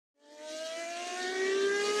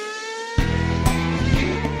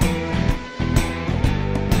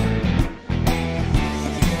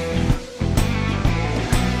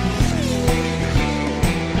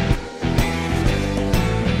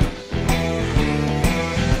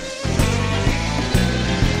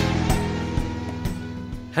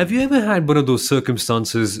Have you ever had one of those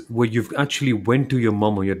circumstances where you've actually went to your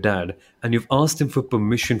mom or your dad and you've asked them for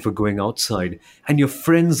permission for going outside and your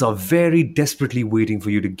friends are very desperately waiting for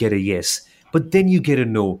you to get a yes, but then you get a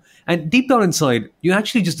no. And deep down inside, you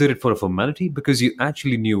actually just did it for a formality because you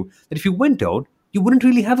actually knew that if you went out, you wouldn't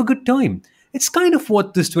really have a good time. It's kind of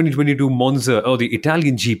what this 2022 Monza or the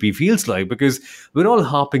Italian GP feels like because we're all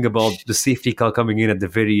harping about the safety car coming in at the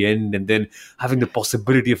very end and then having the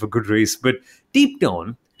possibility of a good race. But deep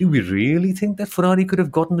down, do we really think that Ferrari could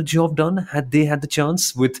have gotten the job done had they had the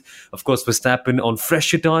chance with, of course, Verstappen on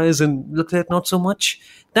fresher tyres and Leclerc not so much?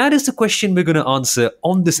 That is the question we're going to answer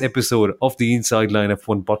on this episode of the Inside Line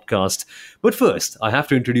F1 podcast. But first, I have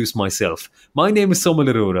to introduce myself. My name is Somal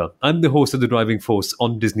Arora. I'm the host of The Driving Force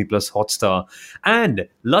on Disney Plus Hotstar. And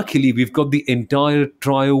luckily, we've got the entire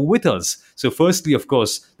trio with us. So firstly, of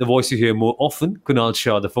course, the voice you hear more often, Kunal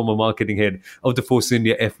Shah, the former marketing head of the Force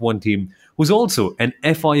India F1 team, who's also an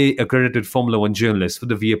FIA-accredited Formula One journalist for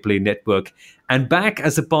the Viaplay network. And back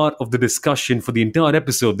as a part of the discussion for the entire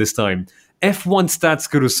episode this time, F1 stats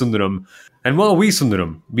guru Sundaram. And while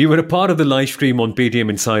Sundaram, we were a part of the live stream on Paytm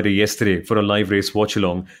Insider yesterday for a live race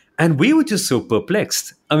watch-along, and we were just so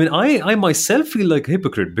perplexed. I mean, I myself feel like a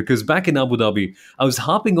hypocrite because back in Abu Dhabi, I was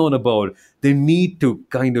harping on about the need to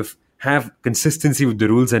kind of have consistency with the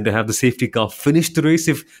rules and to have the safety car finish the race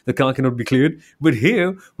if the car cannot be cleared. But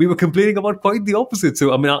here, we were complaining about quite the opposite.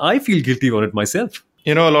 So, I mean, I feel guilty on it myself.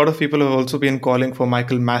 You know, a lot of people have also been calling for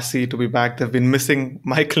Michael Massey to be back. They've been missing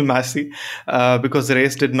Michael Massey because the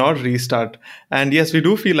race did not restart. And yes, we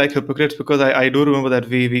do feel like hypocrites because I do remember that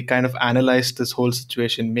we kind of analyzed this whole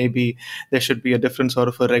situation. Maybe there should be a different sort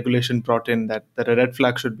of a regulation brought in that a red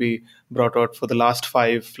flag should be brought out for the last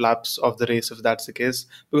 5 laps of the race if that's the case.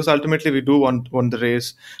 Because ultimately we do want the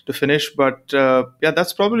race to finish. But yeah,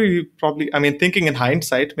 that's probably, I mean, thinking in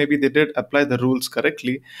hindsight, maybe they did apply the rules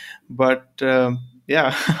correctly. But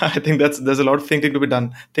yeah, I think there's a lot of thinking to be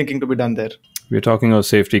done there. We're talking about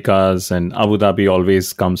safety cars, and Abu Dhabi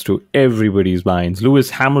always comes to everybody's minds. Lewis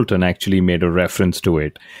Hamilton actually made a reference to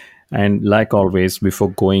it. And like always,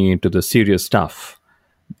 before going into the serious stuff,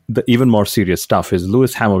 the even more serious stuff is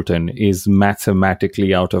Lewis Hamilton is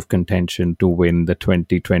mathematically out of contention to win the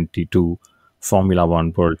 2022 Formula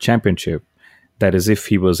One World Championship. That is, if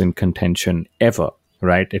he was in contention ever.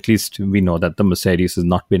 Right? At least we know that the Mercedes has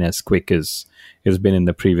not been as quick as it's been in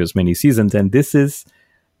the previous many seasons. And this is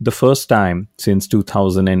the first time since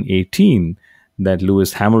 2018 that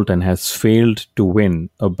Lewis Hamilton has failed to win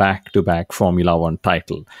a back-to-back Formula One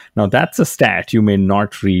title. Now, that's a stat you may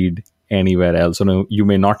not read anywhere else, or you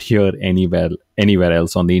may not hear anywhere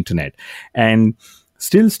else on the internet. And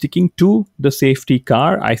still sticking to the safety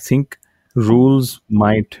car, I think rules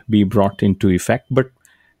might be brought into effect, but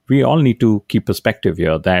we all need to keep perspective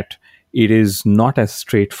here that it is not as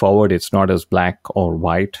straightforward. It's not as black or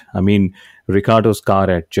white. I mean, Ricardo's car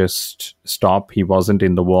had just stopped. He wasn't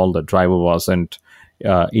in the wall. The driver wasn't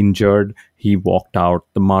injured. He walked out.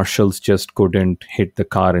 The marshals just couldn't hit the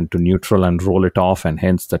car into neutral and roll it off, and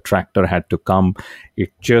hence the tractor had to come.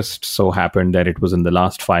 It just so happened that it was in the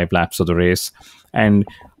last 5 laps of the race. And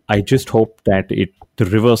I just hope that the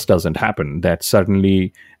reverse doesn't happen, that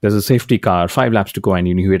suddenly there's a safety car, 5 laps to go, and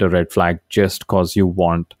you hit a red flag just because you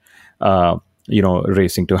want,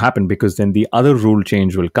 racing to happen. Because then the other rule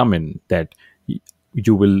change will come in that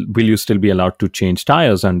will you still be allowed to change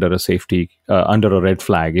tires under a red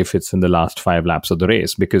flag if it's in the last 5 laps of the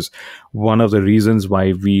race? Because one of the reasons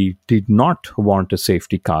why we did not want a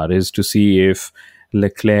safety car is to see if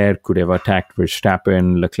Leclerc could have attacked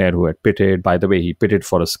Verstappen. Leclerc, who had pitted, by the way, he pitted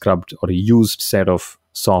for a scrubbed or a used set of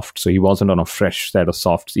softs, so he wasn't on a fresh set of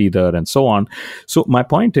softs either, and so on. So my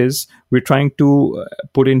point is, we're trying to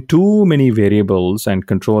put in too many variables and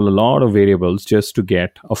control a lot of variables just to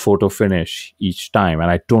get a photo finish each time, and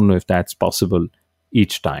I don't know if that's possible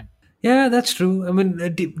each time. Yeah, that's true. I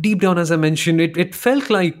mean, deep down, as I mentioned, it felt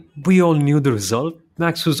like we all knew the result.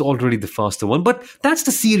 Max was already the faster one. But that's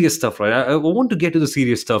the serious stuff, right? I want to get to the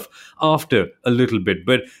serious stuff after a little bit.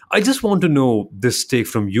 But I just want to know this take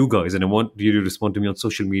from you guys. And I want you to respond to me on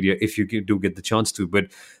social media if you do get the chance to. But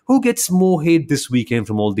who gets more hate this weekend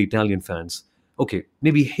from all the Italian fans? Okay,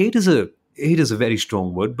 maybe hate is a very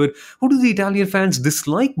strong word, but who do the Italian fans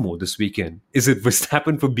dislike more this weekend? Is it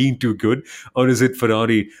Verstappen for being too good? Or is it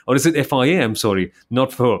Ferrari? Or is it FIA, I'm sorry,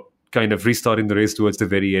 not for kind of restarting the race towards the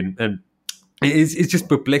very end? And it's just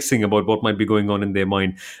perplexing about what might be going on in their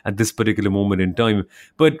mind at this particular moment in time.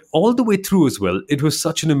 But all the way through as well, it was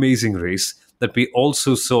such an amazing race that we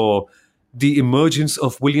also saw the emergence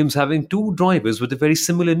of Williams having 2 drivers with a very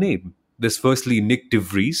similar name. There's firstly Nick De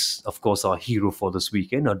Vries, of course, our hero for this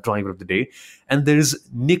weekend, our driver of the day. And there's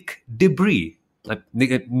Nick Debris.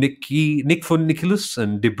 Nick for Nicholas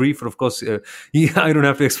and Debris for, of course, yeah, I don't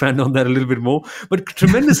have to expand on that a little bit more. But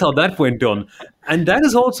tremendous how that went on. And that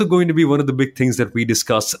is also going to be one of the big things that we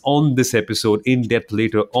discuss on this episode in depth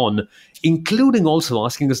later on, including also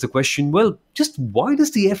asking us the question, well, just why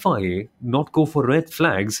does the FIA not go for red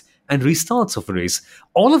flags and restarts of a race?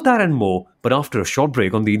 All of that and more, but after a short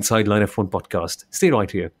break on the Inside Line F1 podcast. Stay right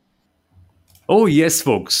here. Oh, yes,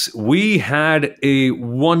 folks. We had a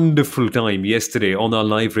wonderful time yesterday on our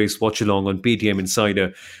live race watch along on PTM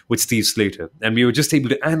Insider with Steve Slater. And we were just able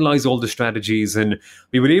to analyze all the strategies, and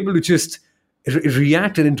we were able to just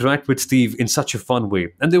react and interact with Steve in such a fun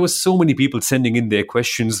way. And there were so many people sending in their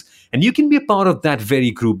questions, and you can be a part of that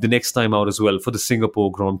very group the next time out as well for the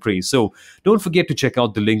Singapore Grand Prix. So don't forget to check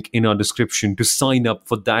out the link in our description to sign up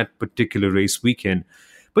for that particular race weekend.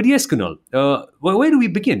 But yes, Kunal, where do we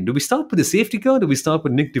begin? Do we start with the safety car? Do we start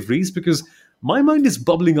with Nick De Vries? Because my mind is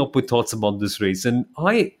bubbling up with thoughts about this race, and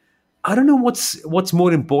I don't know what's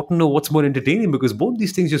more important or what's more entertaining, because both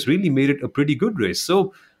these things just really made it a pretty good race.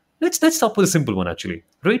 So let's start with a simple one, actually.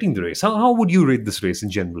 Rating the race. How would you rate this race in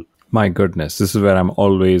general? My goodness, this is where I'm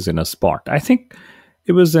always in a spot. I think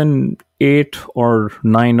it was an 8 or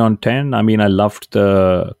 9 on 10. I mean, I loved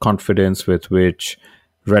the confidence with which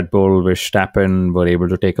Red Bull, Verstappen were able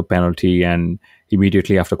to take a penalty, and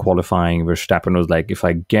immediately after qualifying, Verstappen was like, if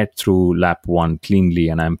I get through lap 1 cleanly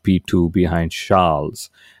and I'm P2 behind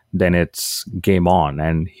Charles, then it's game on.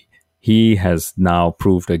 And he has now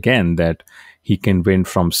proved again that he can win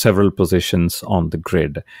from several positions on the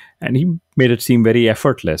grid. And he made it seem very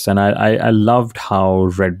effortless. And I loved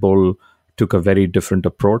how Red Bull took a very different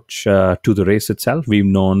approach to the race itself. We've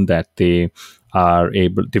known that they've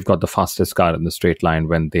got the fastest car in the straight line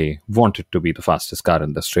when they wanted to be the fastest car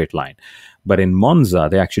in the straight line. But in Monza,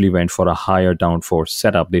 they actually went for a higher downforce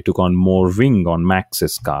setup. They took on more wing on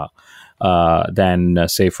Max's car than,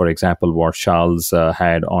 say, for example, what Charles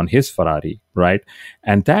had on his Ferrari, right?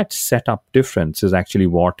 And that setup difference is actually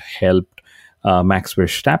what helped Max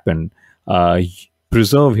Verstappen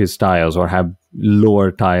preserve his tires or have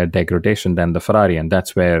lower tire degradation than the Ferrari. And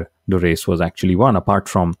that's where the race was actually won, apart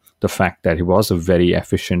from the fact that it was a very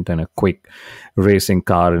efficient and a quick racing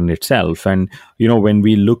car in itself. And, when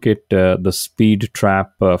we look at the speed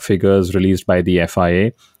trap figures released by the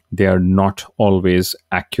FIA, they are not always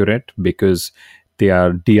accurate because they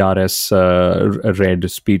are DRS red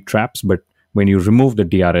speed traps. But when you remove the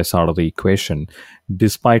DRS out of the equation,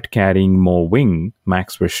 despite carrying more wing,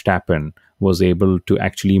 Max Verstappen was able to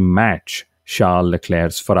actually match Charles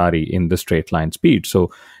Leclerc's Ferrari in the straight line speed.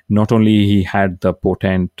 So not only he had the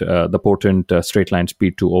potent straight line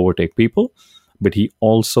speed to overtake people, but he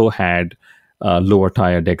also had lower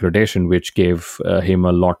tire degradation, which gave him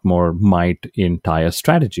a lot more might in tire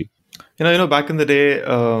strategy. Back in the day,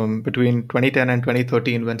 between 2010 and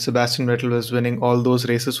 2013, when Sebastian Vettel was winning all those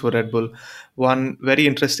races for Red Bull, one very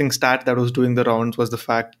interesting stat that was doing the rounds was the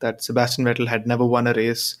fact that Sebastian Vettel had never won a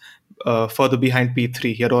race further behind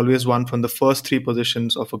P3. He had always won from the first 3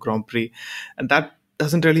 positions of a Grand Prix. And that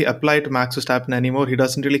doesn't really apply to Max Verstappen anymore. He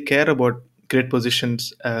doesn't really care about grid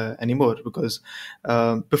positions anymore, because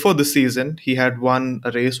before this season he had won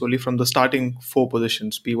a race only from the starting 4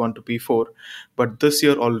 positions, P1 to P4, but this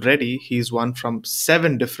year already he's won from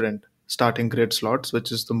 7 different starting grid slots,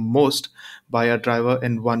 which is the most by a driver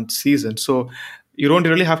in one season. So you don't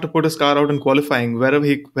really have to put his car out in qualifying.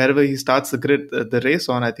 Wherever he starts the race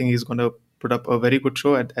on, I think he's going to put up a very good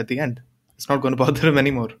show at the end. It's not going to bother him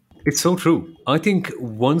anymore. It's so true. I think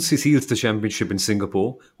once he seals the championship in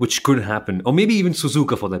Singapore, which could happen, or maybe even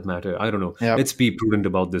Suzuka for that matter, I don't know. Yep. Let's be prudent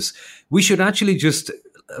about this. We should actually just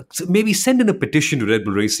maybe send in a petition to Red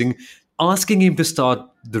Bull Racing asking him to start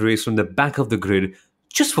the race from the back of the grid,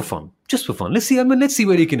 just for fun. Let's see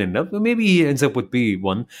where he can end up. Maybe he ends up with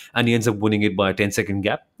P1 and he ends up winning it by a 10-second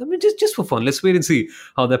gap. Just for fun. Let's wait and see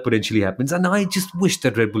how that potentially happens. And I just wish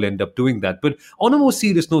that Red Bull end up doing that. But on a more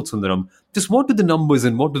serious note, Sundaram, just what do the numbers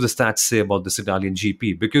and what do the stats say about this Italian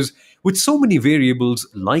GP? Because with so many variables,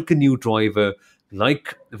 like a new driver,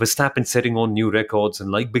 like Verstappen setting on new records,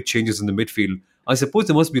 and like big changes in the midfield, I suppose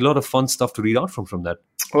there must be a lot of fun stuff to read out from that.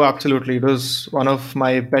 Oh, absolutely. It was one of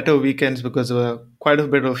my better weekends because there were quite a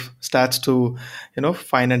bit of stats to,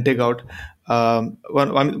 find and dig out.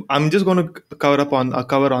 I'm just going to cover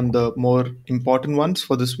on the more important ones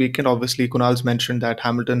for this weekend. Obviously, Kunal's mentioned that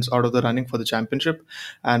Hamilton's out of the running for the championship,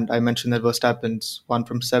 and I mentioned that Verstappen's won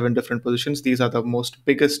from 7 different positions. These are the most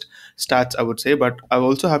biggest stats, I would say. But I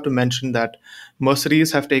also have to mention that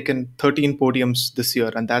Mercedes have taken 13 podiums this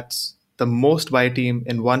year, and that's the most by a team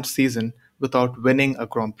in one season without winning a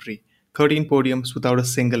Grand Prix. 13 podiums without a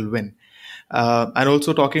single win. And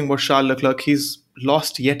also talking about Charles Leclerc, he's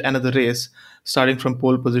lost yet another race starting from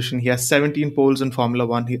pole position. He has 17 poles in Formula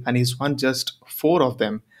One and he's won just four of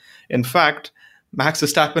them. In fact, Max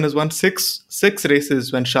Verstappen has won six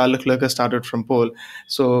races when Charles Leclerc has started from pole.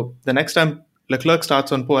 So the next time Leclerc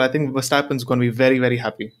starts on pole, I think Verstappen's going to be very, very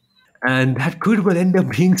happy. And that could well end up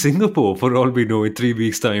being Singapore for all we know in 3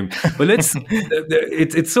 weeks' time. But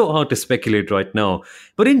it's so hard to speculate right now.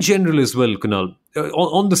 But in general as well, Kunal,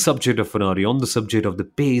 on the subject of Ferrari, on the subject of the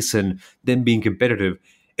pace and them being competitive,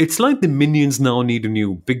 it's like the minions now need a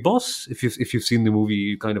new big boss. If you've seen the movie,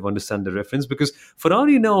 you kind of understand the reference, because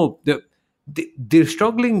Ferrari now they're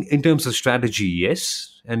struggling in terms of strategy,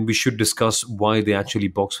 yes, and we should discuss why they actually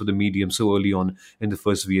boxed for the medium so early on in the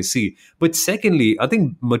first VSC. But secondly, I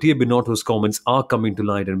think Mattia Binotto's comments are coming to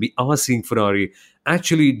light, and we are seeing Ferrari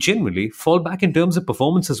actually genuinely fall back in terms of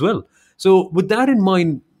performance as well. So with that in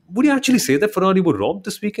mind, would you actually say that Ferrari were robbed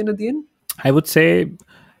this weekend at the end? I would say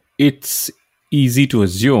it's easy to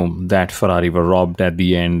assume that Ferrari were robbed at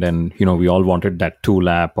the end, and we all wanted that 2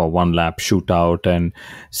 lap or 1 lap shootout and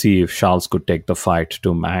see if Charles could take the fight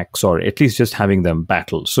to Max, or at least just having them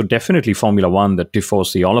battle. So definitely Formula One, the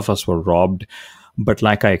Tifosi, all of us were robbed. But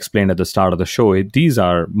like I explained at the start of the show, these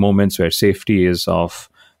are moments where safety is of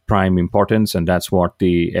prime importance, and that's what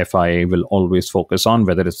the FIA will always focus on,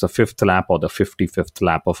 whether it's the 5th lap or the 55th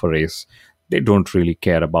lap of a race. They don't really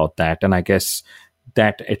care about that. And I guess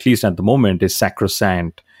that, at least at the moment, is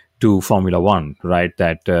sacrosanct to Formula One, right?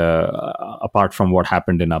 That apart from what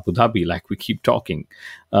happened in Abu Dhabi, like we keep talking.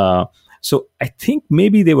 So I think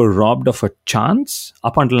maybe they were robbed of a chance.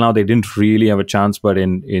 Up until now, they didn't really have a chance, but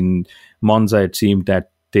in Monza, it seemed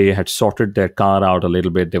that they had sorted their car out a little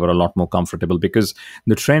bit. They were a lot more comfortable, because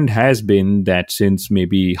the trend has been that since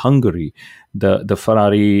maybe Hungary, the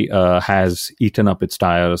Ferrari has eaten up its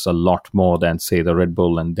tires a lot more than, say, the Red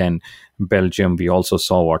Bull. And then Belgium, we also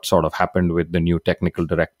saw what sort of happened with the new technical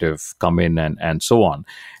directive come in and so on.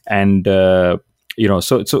 And,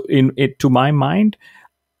 so in it, to my mind,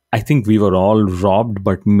 I think we were all robbed,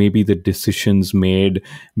 but maybe the decisions made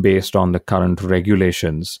based on the current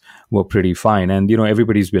regulations were pretty fine. And,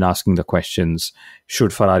 everybody's been asking the questions,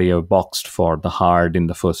 should Ferrari have boxed for the hard in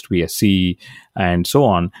the first VSC and so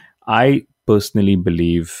on? I personally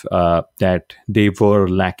believe that they were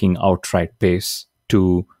lacking outright pace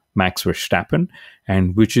to Max Verstappen,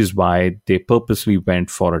 and which is why they purposely went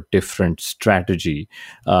for a different strategy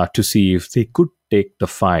to see if they could take the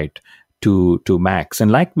fight to Max.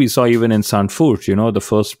 And like we saw even in Zandvoort, the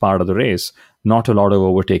first part of the race, not a lot of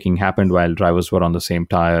overtaking happened while drivers were on the same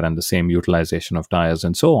tire and the same utilization of tires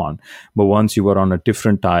and so on. But once you were on a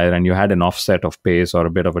different tire and you had an offset of pace or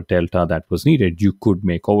a bit of a delta that was needed, you could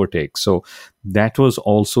make overtakes. So that was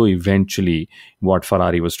also eventually what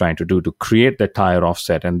Ferrari was trying to do, to create the tire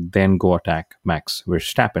offset and then go attack Max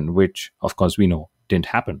Verstappen, which of course we know didn't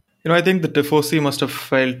happen. I think the Tifosi must have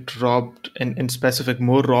felt robbed, in specific,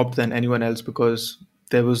 more robbed than anyone else, because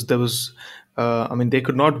there was they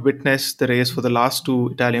could not witness the race for the last two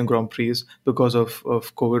Italian Grand Prix because of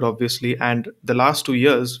COVID, obviously. And the last 2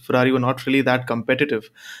 years, Ferrari were not really that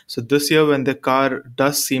competitive. So this year, when the car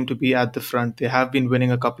does seem to be at the front, they have been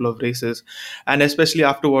winning a couple of races. And especially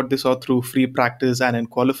after what they saw through free practice and in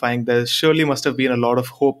qualifying, there surely must have been a lot of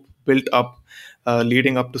hope built up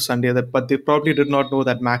leading up to Sunday, but they probably did not know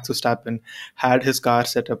that Max Verstappen had his car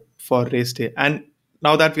set up for race day. And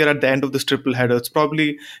now that we are at the end of this triple header,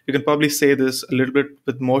 you can probably say this a little bit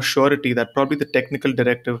with more surety, that probably the technical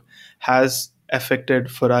directive has affected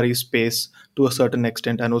Ferrari's pace to a certain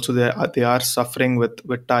extent, and also they are suffering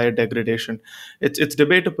with tire degradation. It's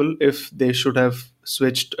debatable if they should have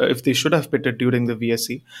switched, if they should have pitted during the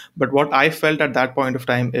VSC. But what I felt at that point of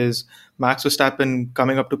time is Max Verstappen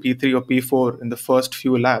coming up to P3 or P4 in the first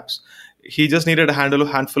few laps, he just needed a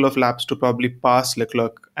handful of laps to probably pass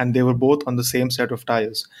Leclerc, and they were both on the same set of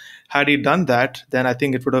tires. Had he done that, then I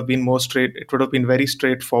think it would have been more straight. It would have been very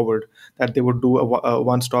straightforward that they would do a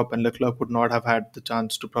one stop, and Leclerc would not have had the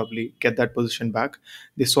chance to probably get that position back.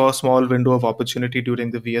 They saw a small window of opportunity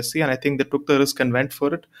during the VSC, and I think they took the risk and went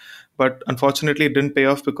for it. But unfortunately, it didn't pay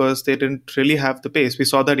off because they didn't really have the pace. We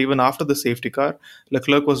saw that even after the safety car,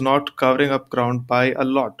 Leclerc was not covering up ground by a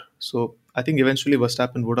lot. So I think eventually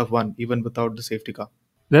Verstappen would have won even without the safety car.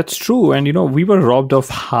 That's true, and we were robbed of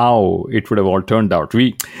how it would have all turned out.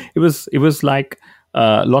 It was like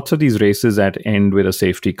lots of these races that end with a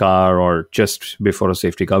safety car or just before a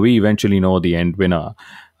safety car. We eventually know the end winner,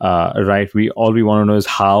 right? All we want to know is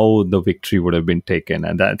how the victory would have been taken,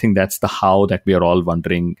 and I think that's the how that we are all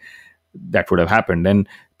wondering that would have happened. And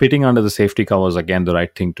pitting under the safety car was again the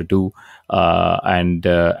right thing to do, lots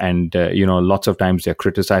of times they're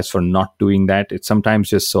criticized for not doing that. It sometimes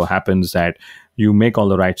just so happens that you make all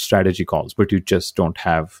the right strategy calls, but you just don't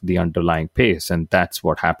have the underlying pace, and that's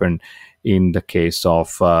what happened in the case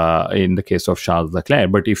of Charles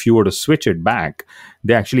Leclerc. But if you were to switch it back,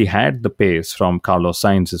 they actually had the pace from Carlos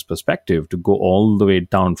Sainz's perspective to go all the way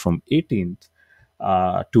down from 18th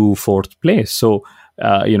to fourth place. So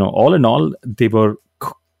all in all, they were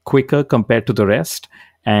quicker compared to the rest.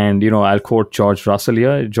 And I'll quote George Russell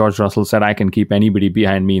here. George Russell said, "I can keep anybody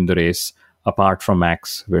behind me in the race apart from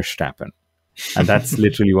Max Verstappen." And that's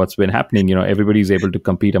literally what's been happening. Everybody's able to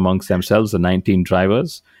compete amongst themselves, the 19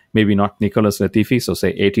 drivers, maybe not Nicholas Latifi. So say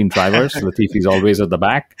 18 drivers, Latifi's always at the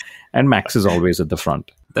back and Max is always at the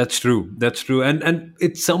front. That's true. That's true. And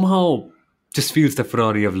it somehow just feels that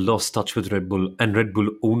Ferrari have lost touch with Red Bull and Red Bull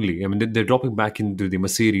only. I mean, they're dropping back into the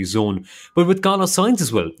Mercedes zone. But with Carlos Sainz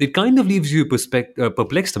as well, it kind of leaves you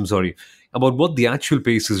perplexed, about what the actual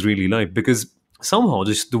pace is really like. Because somehow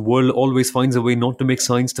just the world always finds a way not to make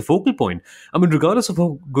Sainz the focal point. I mean, regardless of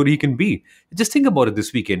how good he can be. Just think about it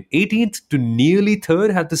this weekend. 18th to nearly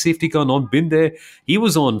 3rd, had the safety car not been there, he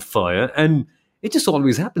was on fire. And it just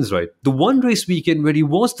always happens, right? The one race weekend where he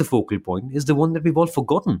was the focal point is the one that we've all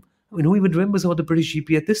forgotten. I mean, who even remembers about the British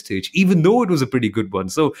GP at this stage, even though it was a pretty good one?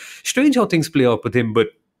 So strange how things play out with him, but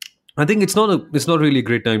I think it's not really a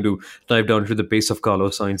great time to dive down into the pace of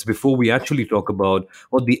Carlos Sainz before we actually talk about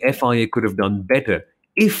what the FIA could have done better,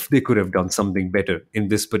 if they could have done something better in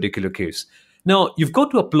this particular case. Now, you've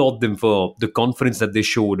got to applaud them for the confidence that they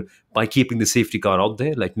showed by keeping the safety car out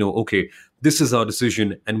there. Like, no, okay, this is our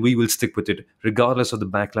decision and we will stick with it regardless of the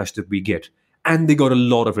backlash that we get. And they got a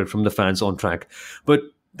lot of it from the fans on track. But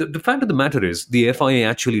the fact of the matter is, the FIA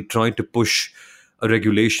actually tried to push a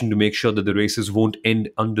regulation to make sure that the races won't end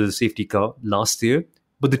under the safety car last year,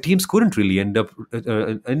 but the teams couldn't really end up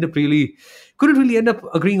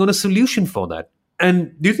agreeing on a solution for that.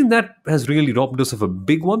 And do you think that has really robbed us of a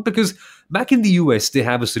big one? Because back in the US, they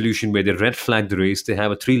have a solution where they red flag the race. They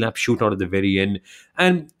have a 3-lap shootout at the very end.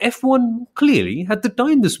 And F1 clearly had the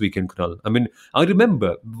time this weekend, Kunal. I mean, I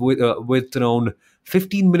remember with around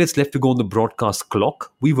 15 minutes left to go on the broadcast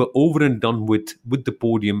clock, we were over and done with the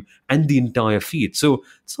podium and the entire feed. So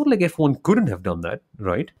it's not like F1 couldn't have done that,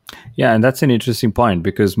 right? Yeah, and that's an interesting point,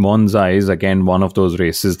 because Monza is, again, one of those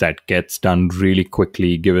races that gets done really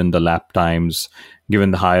quickly given the lap times,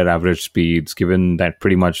 given the higher average speeds, given that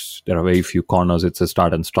pretty much there are very few corners, it's a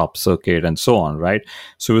start and stop circuit and so on, right?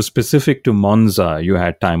 So specific to Monza, you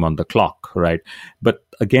had time on the clock, right? But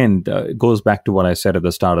again, it goes back to what I said at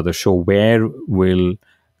the start of the show. Where will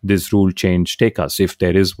this rule change take us? If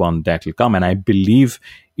there is one, that will come. And I believe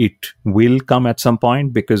it will come at some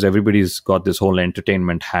point, because everybody's got this whole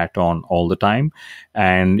entertainment hat on all the time.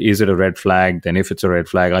 And is it a red flag? Then if it's a red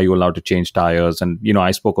flag, are you allowed to change tires? And,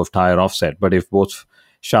 I spoke of tire offset, but if both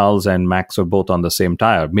Charles and Max are both on the same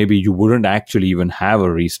tire, maybe you wouldn't actually even have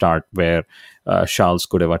a restart where Charles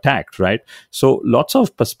could have attacked, right? So lots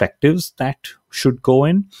of perspectives that should go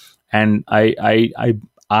in. And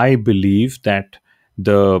I believe that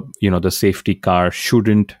the safety car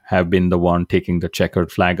shouldn't have been the one taking the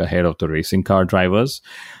checkered flag ahead of the racing car drivers.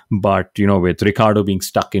 But, with Ricciardo being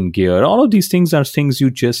stuck in gear, all of these things are things you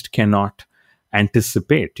just cannot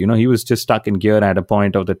anticipate. He was just stuck in gear at a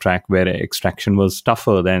point of the track where extraction was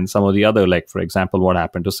tougher than some of the other, like, for example, what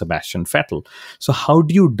happened to Sebastian Vettel. So how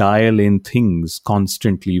do you dial in things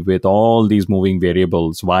constantly with all these moving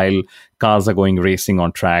variables while cars are going racing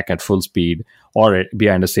on track at full speed, or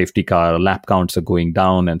behind a safety car, lap counts are going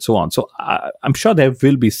down and so on? So I'm sure there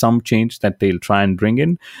will be some change that they'll try and bring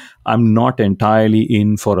in. I'm not entirely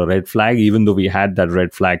in for a red flag, even though we had that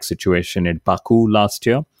red flag situation in Baku last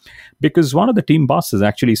year. Because one of the team bosses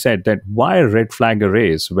actually said that why red flag a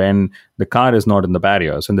race when the car is not in the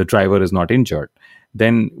barriers and the driver is not injured?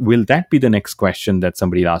 Then will that be the next question that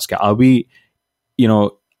somebody asks? Are we,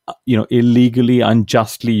 illegally,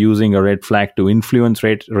 unjustly using a red flag to influence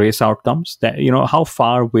race outcomes? That, how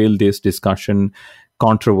far will this discussion,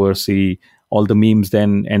 controversy, all the memes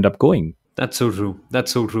then end up going? That's so true.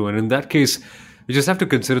 That's so true. And in that case, you just have to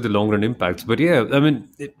consider the long run impacts. But yeah, I mean,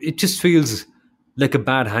 it just feels like a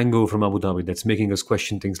bad hangover from Abu Dhabi that's making us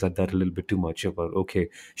question things like that a little bit too much about, okay,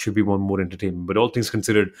 should we want more entertainment? But all things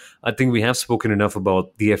considered, I think we have spoken enough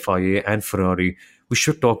about the FIA and Ferrari. We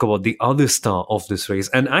should talk about the other star of this race,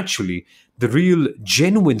 and actually the real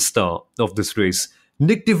genuine star of this race,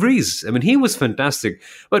 Nick De Vries. I mean, he was fantastic.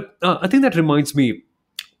 But I think that reminds me,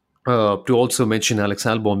 To also mention Alex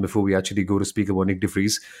Albon before we actually go to speak about Nick De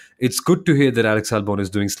Vries, it's good to hear that Alex Albon is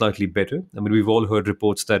doing slightly better. I mean, we've all heard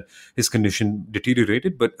reports that his condition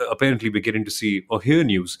deteriorated, but apparently we're getting to see or hear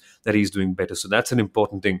news that he's doing better. So that's an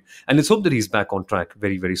important thing. And let's hope that he's back on track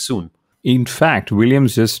very, very soon. In fact,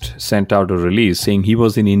 Williams just sent out a release saying he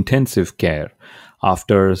was in intensive care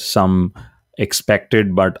after some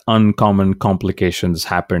expected but uncommon complications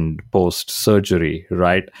happened post surgery,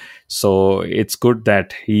 right? So it's good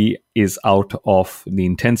that he is out of the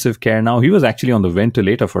intensive care now. He was actually on the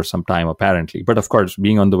ventilator for some time, apparently. But of course,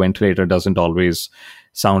 being on the ventilator doesn't always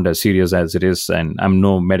sound as serious as it is. And I'm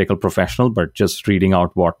no medical professional, but just reading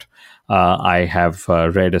out what I have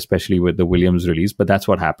read, especially with the Williams release. But that's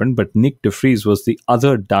what happened. But Nick De Vries was the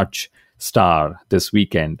other Dutch star this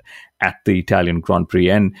weekend at the Italian Grand Prix.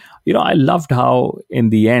 And, I loved how in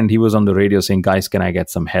the end he was on the radio saying, guys, can I get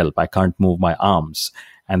some help? I can't move my arms.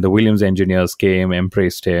 And the Williams engineers came,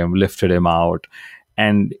 embraced him, lifted him out.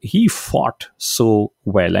 And he fought so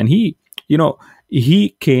well. And he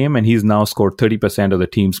came and he's now scored 30% of the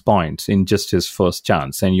team's points in just his first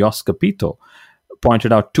chance. And Jos Capito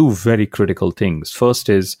pointed out two very critical things. First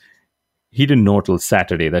is he didn't know till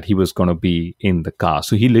Saturday that he was going to be in the car.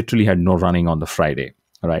 So he literally had no running on the Friday,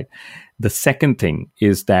 right? The second thing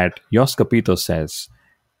is that Jos Capito says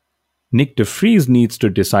Nick De Vries needs to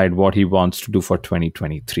decide what he wants to do for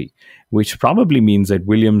 2023, which probably means that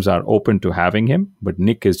Williams are open to having him, but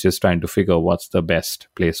Nick is just trying to figure what's the best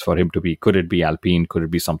place for him to be. Could it be Alpine? Could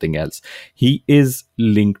it be something else? He is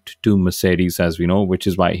linked to Mercedes, as we know, which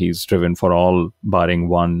is why he's driven for all barring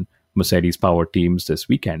one Mercedes power teams this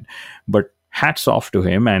weekend. But hats off to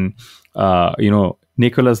him. And,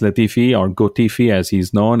 Nicholas Latifi, or Gotifi as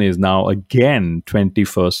he's known, is now again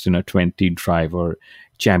 21st in a 20 driver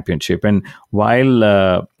championship. And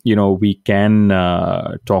while we can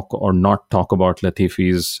talk or not talk about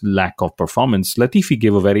Latifi's lack of performance, Latifi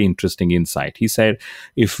gave a very interesting insight. He said,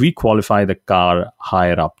 if we qualify the car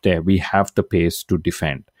higher up there, we have the pace to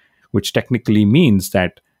defend, which technically means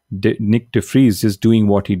that Nick De Vries is doing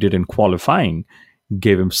what he did in qualifying,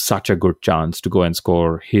 gave him such a good chance to go and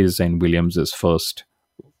score his and Williams's first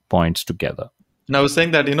points together. And I was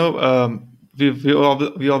saying that,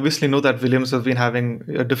 we obviously know that Williams has been having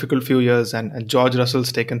a difficult few years, and George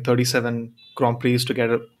Russell's taken 37 Grand Prix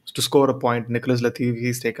to score a point. Nicholas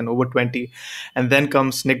Latifi's taken over 20, and then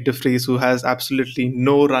comes Nick De Vries, who has absolutely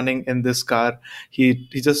no running in this car. He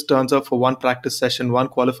just turns up for one practice session, one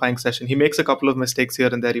qualifying session. He makes a couple of mistakes here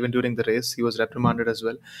and there, even during the race. He was reprimanded as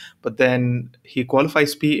well, but then he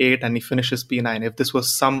qualifies P8 and he finishes P9. If this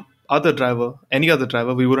was any other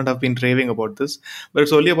driver, we wouldn't have been raving about this. But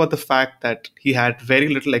it's only about the fact that he had very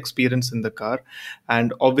little experience in the car.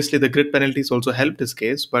 And obviously the grid penalties also helped his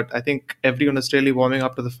case. But I think everyone is really warming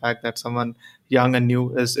up to the fact that someone young and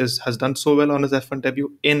new has done so well on his F1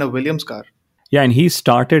 debut in a Williams car. Yeah, and he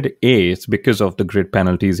started eighth because of the grid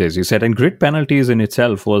penalties, as you said. And grid penalties in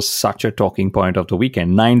itself was such a talking point of the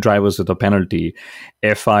weekend. 9 drivers with a penalty.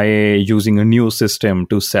 FIA using a new system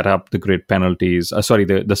to set up the grid penalties,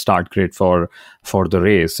 the start grid for the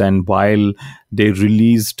race. And while they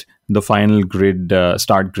released the final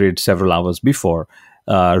start grid several hours before,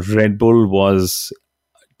 Red Bull was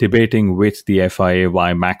debating with the FIA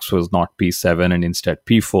why Max was not P7 and instead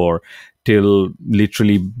P4 till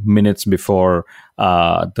literally minutes before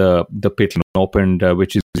the pit lane opened,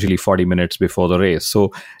 which is usually 40 minutes before the race.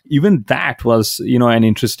 So even that was, an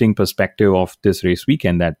interesting perspective of this race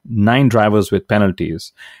weekend, that 9 drivers with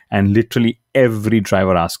penalties and literally every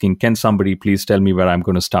driver asking, can somebody please tell me where I'm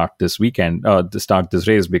going to start this weekend, start this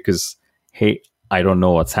race, because, hey, I don't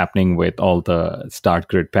know what's happening with all the start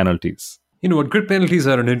grid penalties. You know what, grid penalties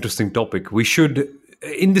are an interesting topic. We should,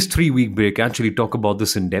 in this 3-week break, actually talk about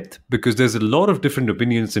this in depth, because there's a lot of different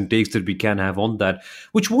opinions and takes that we can have on that,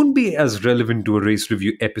 which won't be as relevant to a race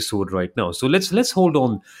review episode right now. So let's hold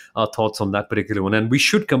on our thoughts on that particular one, and we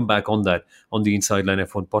should come back on that on the Inside Line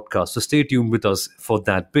F1 podcast. So stay tuned with us for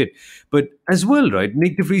that bit. But as well, right,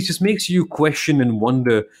 Nick De Vries just makes you question and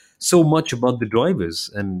wonder so much about the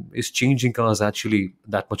drivers, and is changing cars actually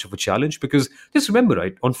that much of a challenge? Because just remember,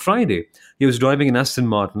 right, on Friday he was driving an Aston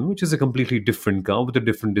Martin, which is a completely different car with a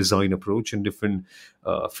different design approach and different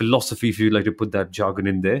philosophy, if you like to put that jargon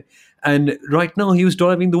in there. And right now he was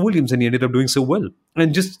driving the Williams, and he ended up doing so well.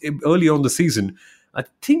 And just earlier on the season, I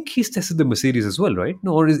think he's tested the Mercedes as well, right?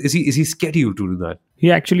 No, or is he scheduled to do that? He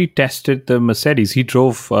actually tested the Mercedes. He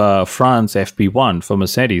drove France FP1 for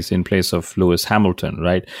Mercedes in place of Lewis Hamilton,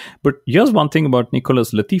 right? But here's one thing about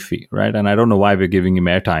Nicholas Latifi, right? And I don't know why we're giving him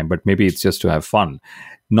airtime, but maybe it's just to have fun.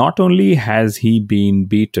 Not only has he been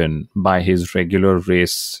beaten by his regular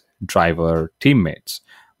race driver teammates,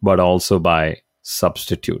 but also by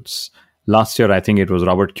substitutes. Last year, I think it was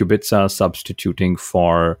Robert Kubica substituting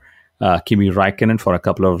for Kimi Raikkonen for a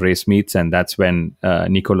couple of race meets, and that's when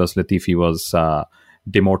Nicolas Latifi was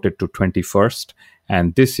demoted to 21st.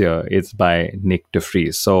 And this year, it's by Nick De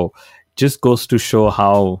Vries. So just goes to show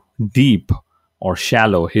how deep or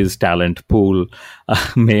shallow his talent pool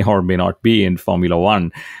may or may not be in Formula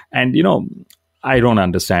One. And, I don't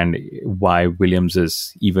understand why Williams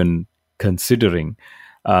is even considering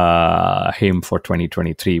him for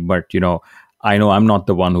 2023. But, I know I'm not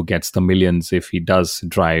the one who gets the millions if he does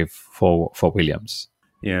drive for Williams.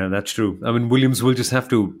 Yeah, that's true. I mean, Williams will just have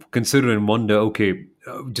to consider and wonder, okay,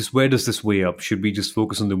 just where does this weigh up? Should we just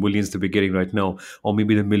focus on the millions that we're getting right now, or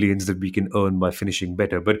maybe the millions that we can earn by finishing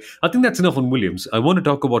better? But I think that's enough on Williams. I want to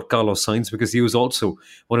talk about Carlos Sainz because he was also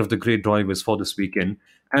one of the great drivers for this weekend.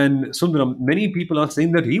 And Sundaram, many people are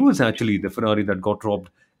saying that he was actually the Ferrari that got robbed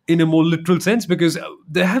in a more literal sense, because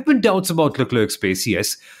there have been doubts about Leclerc's pace,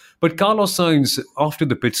 yes. But Carlos Sainz, after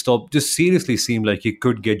the pit stop, just seriously seemed like he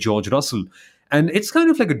could get George Russell. And it's kind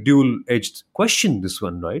of like a dual-edged question, this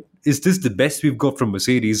one, right? Is this the best we've got from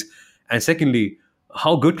Mercedes? And secondly,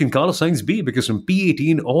 how good can Carlos Sainz be? Because from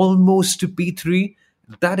P18 almost to P3,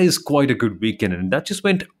 that is quite a good weekend. And that just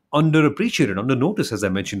went underappreciated, under notice, as I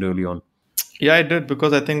mentioned early on. Yeah, I did,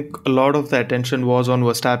 because I think a lot of the attention was on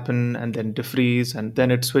Verstappen and then De Vries, and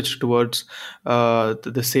then it switched towards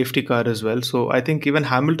the safety car as well. So I think even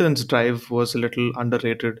Hamilton's drive was a little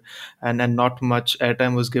underrated, and not much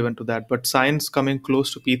airtime was given to that. But Sainz coming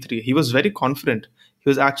close to P3, he was very confident. He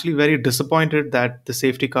was actually very disappointed that the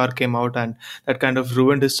safety car came out, and that kind of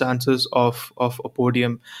ruined his chances of a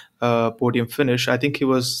podium finish. I think he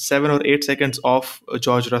was 7 or 8 seconds off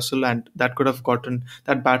George Russell, and that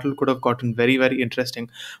battle could have gotten very, very interesting.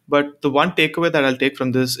 But the one takeaway that I'll take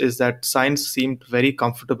from this is that Sainz seemed very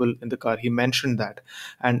comfortable in the car. He mentioned that,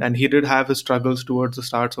 and he did have his struggles towards the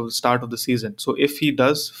start of the season. So if he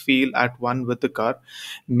does feel at one with the car,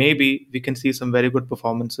 maybe we can see some very good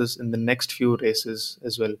performances in the next few races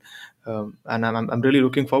as well. And I'm really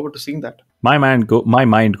looking forward to seeing that. My mind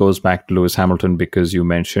goes back to Lewis Hamilton, because you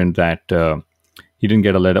mentioned that he didn't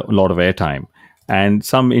get a lot of airtime, and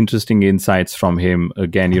some interesting insights from him.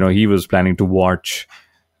 Again, he was planning to watch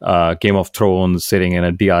Game of Thrones sitting in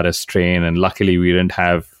a DRS train, and luckily we didn't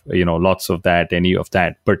have lots of any of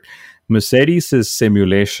that. But Mercedes'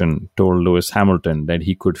 simulation told Lewis Hamilton that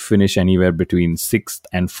he could finish anywhere between 6th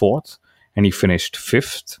and 4th, and he finished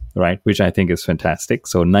 5th, right? Which I think is fantastic.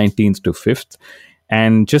 So 19th to 5th.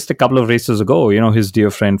 And just a couple of races ago, his dear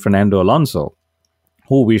friend Fernando Alonso,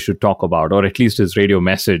 who we should talk about, or at least his radio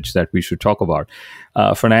message that we should talk about.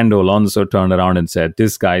 Fernando Alonso turned around and said,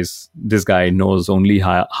 this guy knows only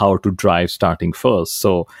how to drive starting first.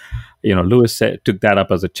 So, Lewis took that up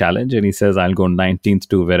as a challenge, and he says, I'll go 19th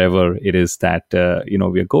to wherever it is that,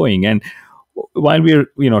 we're going. And while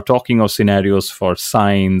we're, talking of scenarios for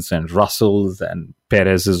Sainz and Russells and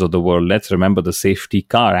Perez's of the world, let's remember the safety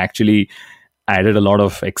car actually added a lot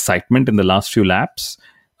of excitement in the last few laps,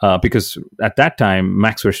 because at that time,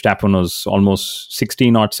 Max Verstappen was almost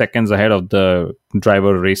 16 odd seconds ahead of the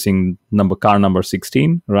driver racing car number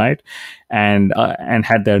 16, right? And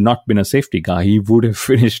had there not been a safety car, he would have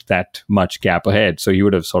finished that much gap ahead. So he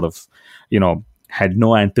would have sort of, had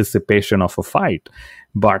no anticipation of a fight.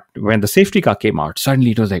 But when the safety car came out,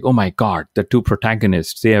 suddenly it was like, oh my God, the two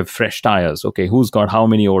protagonists, they have fresh tires. Okay, who's got how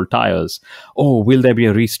many old tires? Oh, will there be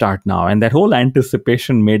a restart now? And that whole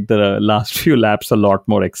anticipation made the last few laps a lot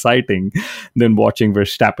more exciting than watching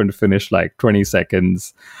Verstappen finish like 20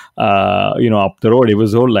 seconds, up the road. It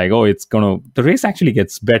was all like, oh, the race actually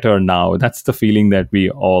gets better now. That's the feeling that we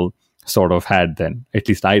all sort of had then. At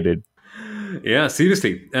least I did. Yeah,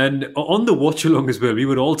 seriously. And on the watch along as well, we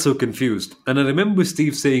were all so confused. And I remember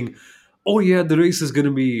Steve saying, oh yeah, the race is going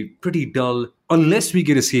to be pretty dull unless we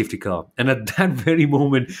get a safety car. And at that very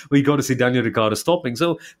moment, we got to see Daniel Ricciardo stopping.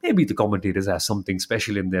 So maybe the commentators have something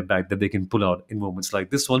special in their bag that they can pull out in moments like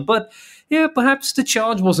this one. But yeah, perhaps the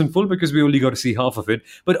charge wasn't full because we only got to see half of it.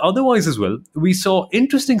 But otherwise as well, we saw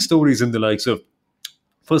interesting stories in the likes of,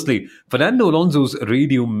 firstly, Fernando Alonso's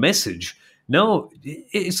radio message. Now,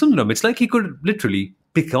 Sundaram, it's like he could literally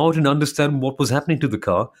pick out and understand what was happening to the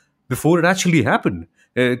car before it actually happened.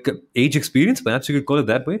 Age experience, perhaps you could call it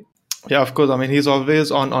that way. Yeah, of course. I mean, he's always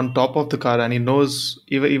on top of the car, and he knows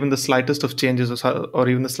even the slightest of changes, or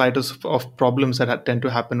even the slightest of problems that tend to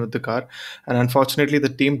happen with the car. And unfortunately, the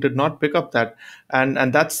team did not pick up that,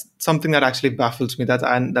 and that's something that actually baffles me.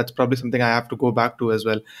 That's probably something I have to go back to as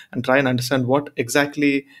well and try and understand what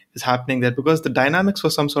exactly is happening there, because the dynamics for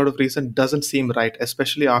some sort of reason doesn't seem right,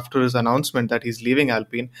 especially after his announcement that he's leaving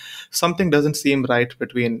Alpine. Something doesn't seem right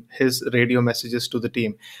between his radio messages to the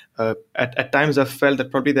team. At times I've felt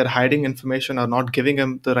that probably they're hiding information or not giving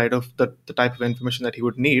him the type of information that he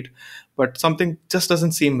would need, but something just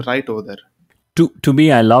doesn't seem right over there. To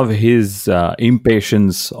me, I love his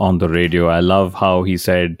impatience on the radio. I love how he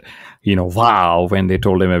said, wow, when they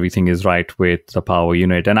told him everything is right with the power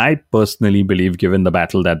unit. And I personally believe, given the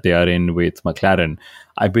battle that they are in with McLaren,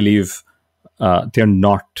 I believe they're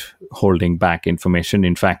not holding back information.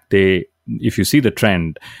 In fact, if you see the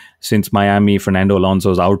trend, since Miami, Fernando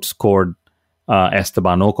Alonso's outscored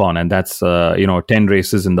Esteban Ocon, and that's 10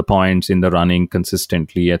 races in the points, in the running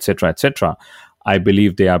consistently, etc., etc. I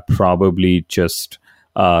believe they are probably just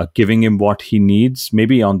giving him what he needs.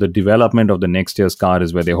 Maybe on the development of the next year's car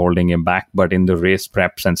is where they're holding him back, but in the race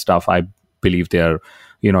preps and stuff, I believe they're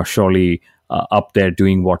surely up there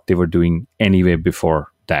doing what they were doing anyway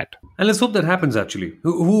before that. And let's hope that happens, actually.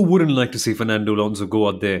 Who wouldn't like to see Fernando Alonso go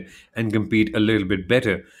out there and compete a little bit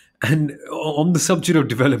better? And on the subject of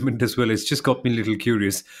development as well, it's just got me a little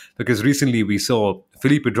curious, because recently we saw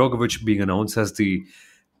Felipe Drogovic being announced as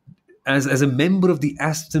a member of the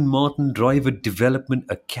Aston Martin Driver Development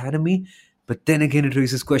Academy. But then again, it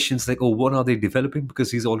raises questions like, oh, what are they developing?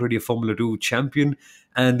 Because he's already a Formula 2 champion,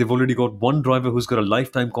 and they've already got one driver who's got a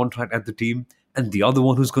lifetime contract at the team, and the other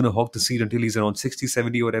one who's going to hog the seat until he's around 60,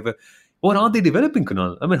 70 or whatever. What are they developing,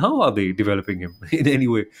 Kunal? I mean, how are they developing him in any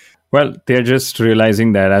way? Well, they're just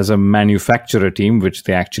realizing that as a manufacturer team, which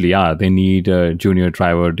they actually are, they need a junior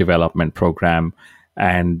driver development program.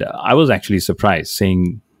 And I was actually surprised,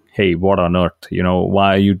 saying, hey, what on earth?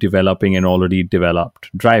 Why are you developing an already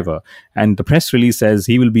developed driver? And the press release says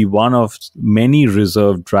he will be one of many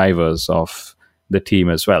reserve drivers of the team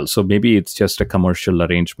as well. So maybe it's just a commercial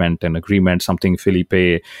arrangement, an agreement, something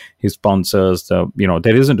Felipe, his sponsors,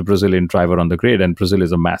 there isn't a Brazilian driver on the grid, and Brazil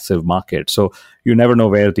is a massive market. So you never know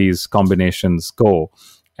where these combinations go.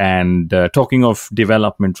 And talking of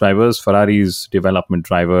development drivers, Ferrari's development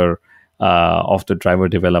driver of the Driver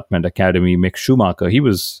Development Academy, Mick Schumacher,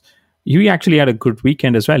 he actually had a good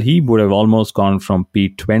weekend as well. He would have almost gone from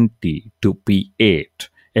P20 to P8,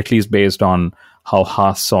 at least based on how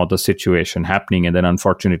Haas saw the situation happening. And then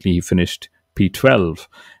unfortunately, he finished P12.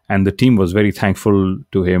 And the team was very thankful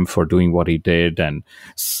to him for doing what he did. And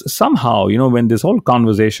somehow, when this whole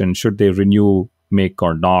conversation, should they renew Mick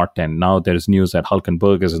or not? And now there's news that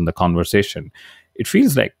Hülkenberg is in the conversation. It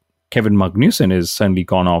feels like Kevin Magnussen is suddenly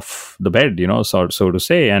gone off the bed, so to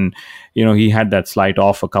say. And, he had that slight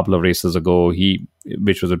off a couple of races ago,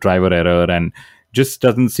 which was a driver error, and just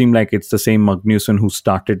doesn't seem like it's the same Magnussen who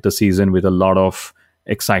started the season with a lot of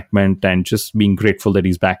excitement and just being grateful that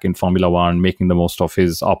he's back in Formula One, making the most of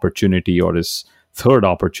his opportunity, or his third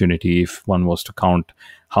opportunity, if one was to count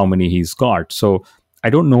how many he's got. So I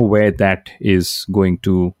don't know where that is going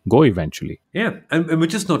to go eventually. Yeah, and we're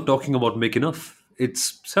just not talking about Mick enough.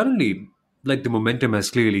 It's suddenly like the momentum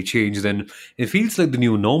has clearly changed, and it feels like the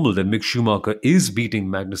new normal that Mick Schumacher is beating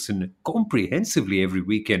Magnussen comprehensively every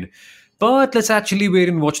weekend. But let's actually wait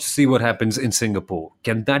and watch to see what happens in Singapore.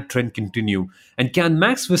 Can that trend continue? And can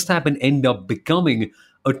Max Verstappen end up becoming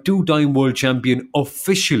a two-time world champion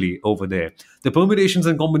officially over there? The permutations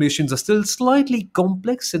and combinations are still slightly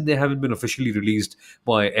complex, and they haven't been officially released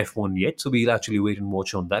by F1 yet, so we'll actually wait and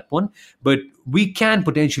watch on that one. But we can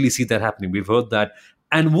potentially see that happening. We've heard that.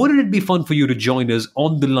 And wouldn't it be fun for you to join us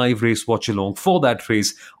on the live race watch along for that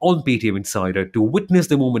race on PTM Insider, to witness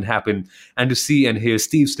the moment happen and to see and hear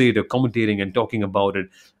Steve Slater commentating and talking about it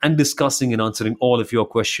and discussing and answering all of your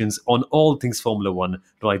questions on all things Formula One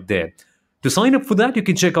right there. To sign up for that, you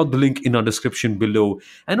can check out the link in our description below,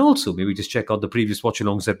 and also maybe just check out the previous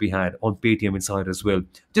watch-alongs that we had on PTM Insider as well,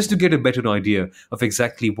 just to get a better idea of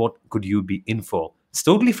exactly what could you be in for. It's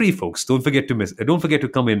totally free, folks. Don't forget to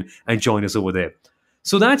come in and join us over there.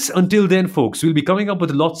 So that's until then, folks. We'll be coming up with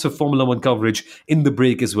lots of Formula One coverage in the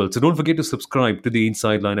break as well. So don't forget to subscribe to the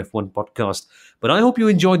Inside Line F1 podcast. But I hope you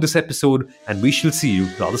enjoyed this episode, and we shall see you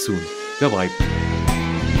rather soon. Bye-bye.